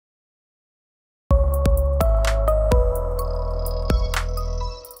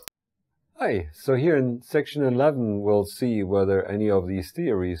Hi, so here in section 11 we'll see whether any of these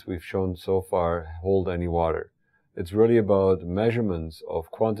theories we've shown so far hold any water. It's really about measurements of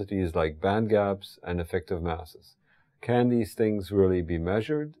quantities like band gaps and effective masses. Can these things really be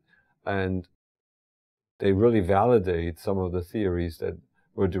measured? And they really validate some of the theories that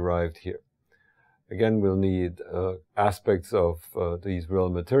were derived here. Again, we'll need aspects of these real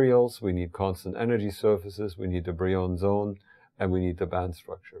materials. We need constant energy surfaces, we need the Brion zone, and we need the band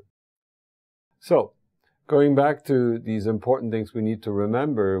structure. So, going back to these important things we need to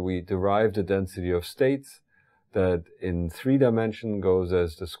remember, we derived the density of states that in 3 dimension goes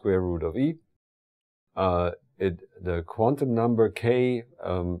as the square root of E. The quantum number K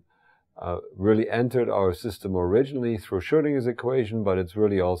really entered our system originally through Schrödinger's equation, but it's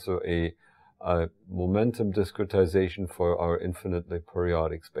really also a momentum discretization for our infinitely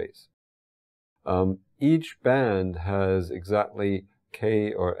periodic space. Each band has exactly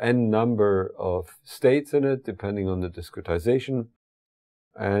K or N number of states in it, depending on the discretization.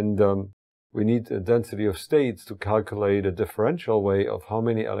 And we need the density of states to calculate a differential way of how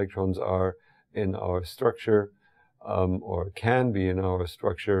many electrons are in our structure, or can be in our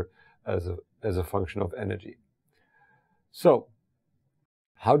structure as a function of energy. So,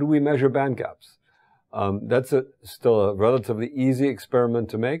 how do we measure band gaps? That's still a relatively easy experiment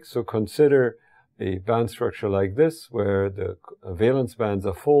to make. So consider a band structure like this, where the valence bands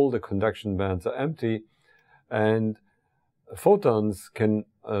are full, the conduction bands are empty, and photons can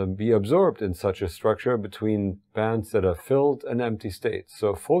be absorbed in such a structure between bands that are filled and empty states. So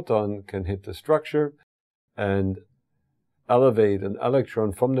a photon can hit the structure and elevate an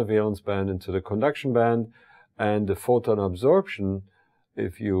electron from the valence band into the conduction band, and the photon absorption,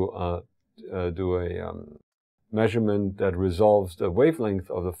 if you do a measurement that resolves the wavelength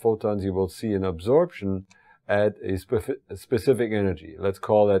of the photons, you will see an absorption at a specific energy. Let's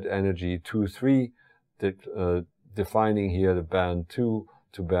call that energy 2,3, defining here the band 2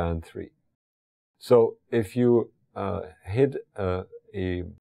 to band 3. So if you hit the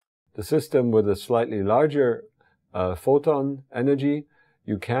system with a slightly larger photon energy,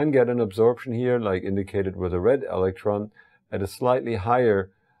 you can get an absorption here, like indicated with a red electron, at a slightly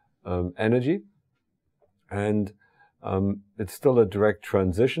higher energy. And it's still a direct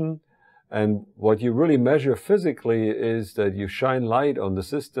transition. And what you really measure physically is that you shine light on the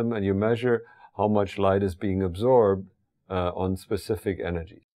system and you measure how much light is being absorbed on specific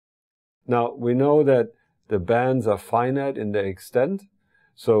energy. Now, we know that the bands are finite in their extent.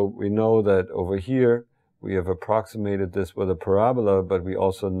 So we know that over here, we have approximated this with a parabola, but we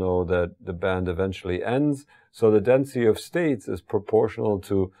also know that the band eventually ends. So the density of states is proportional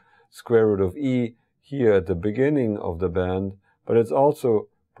to square root of E here at the beginning of the band, but it's also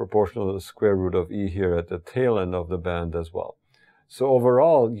proportional to the square root of E here at the tail end of the band as well. So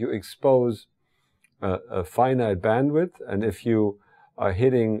overall, you expose a finite bandwidth, and if you are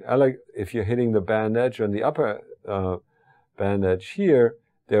hitting the band edge on the upper band edge here,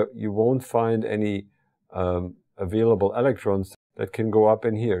 you won't find any available electrons that can go up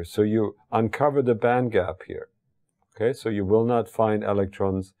in here. So you uncover the band gap here. Okay, so you will not find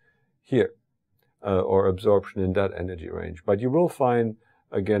electrons here or absorption in that energy range, but you will find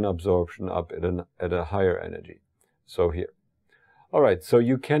again absorption up at a higher energy. So here. All right, so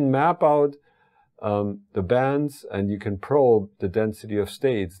you can map out the bands, and you can probe the density of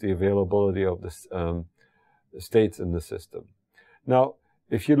states, the availability of the states in the system. Now,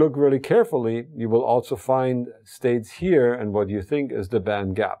 if you look really carefully, you will also find states here and what you think is the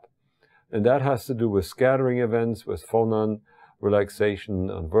band gap. And that has to do with scattering events, with phonon relaxation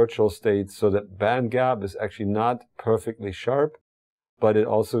on virtual states. So that band gap is actually not perfectly sharp, but it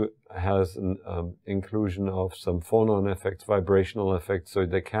also has an inclusion of some phonon effects, vibrational effects. So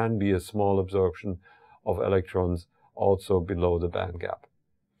there can be a small absorption of electrons also below the band gap.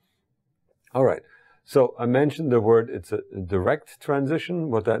 All right. So I mentioned the word, it's a direct transition.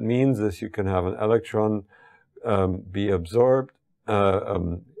 What that means is you can have an electron be absorbed,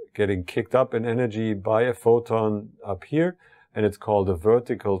 getting kicked up in energy by a photon up here, and it's called a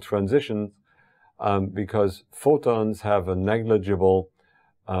vertical transition because photons have a negligible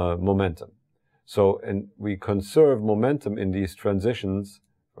momentum. So, and we conserve momentum in these transitions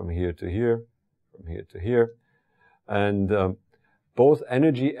from here to here, from here to here, and both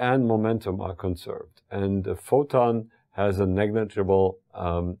energy and momentum are conserved, and the photon has a negligible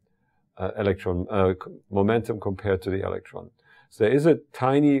momentum compared to the electron. So there is a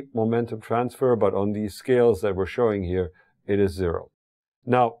tiny momentum transfer, but on these scales that we're showing here, it is 0.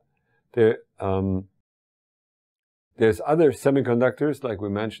 Now, there's other semiconductors, like we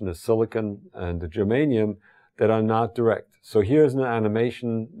mentioned, the silicon and the germanium, that are not direct. So here's an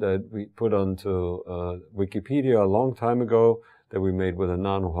animation that we put onto Wikipedia a long time ago that we made with a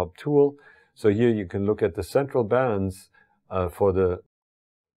nano-hub tool. So here you can look at the central bands for the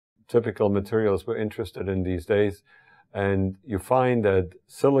typical materials we're interested in these days. And you find that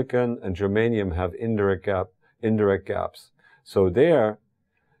silicon and germanium have indirect gaps. So there,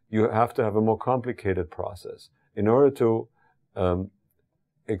 you have to have a more complicated process. In order to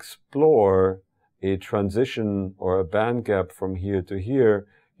explore a transition or a band gap from here to here,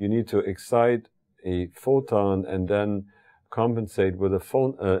 you need to excite a photon and then compensate with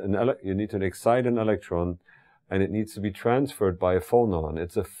a you need to excite an electron, and it needs to be transferred by a phonon.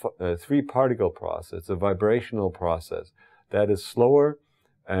 It's a three-particle process, a vibrational process. That is slower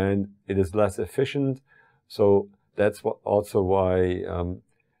and it is less efficient. So that's also why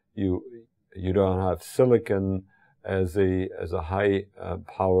you don't have silicon as a high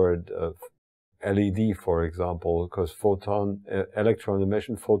powered LED, for example, because electron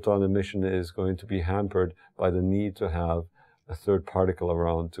emission, photon emission is going to be hampered by the need to have a third particle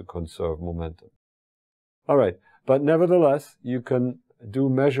around to conserve momentum. All right, but nevertheless, you can do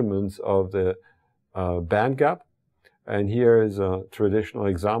measurements of the band gap. And here is a traditional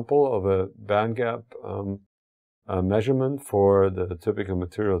example of a band gap measurement for the typical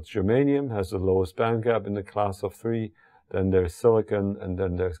materials. Germanium has the lowest band gap in the class of 3. Then there's silicon, and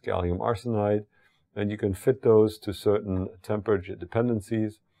then there's gallium arsenide. And you can fit those to certain temperature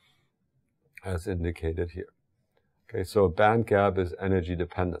dependencies, as indicated here. Okay, so a band gap is energy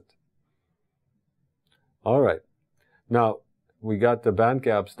dependent. All right, now we got the band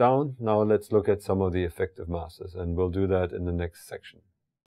gaps down. Now let's look at some of the effective masses, and we'll do that in the next section.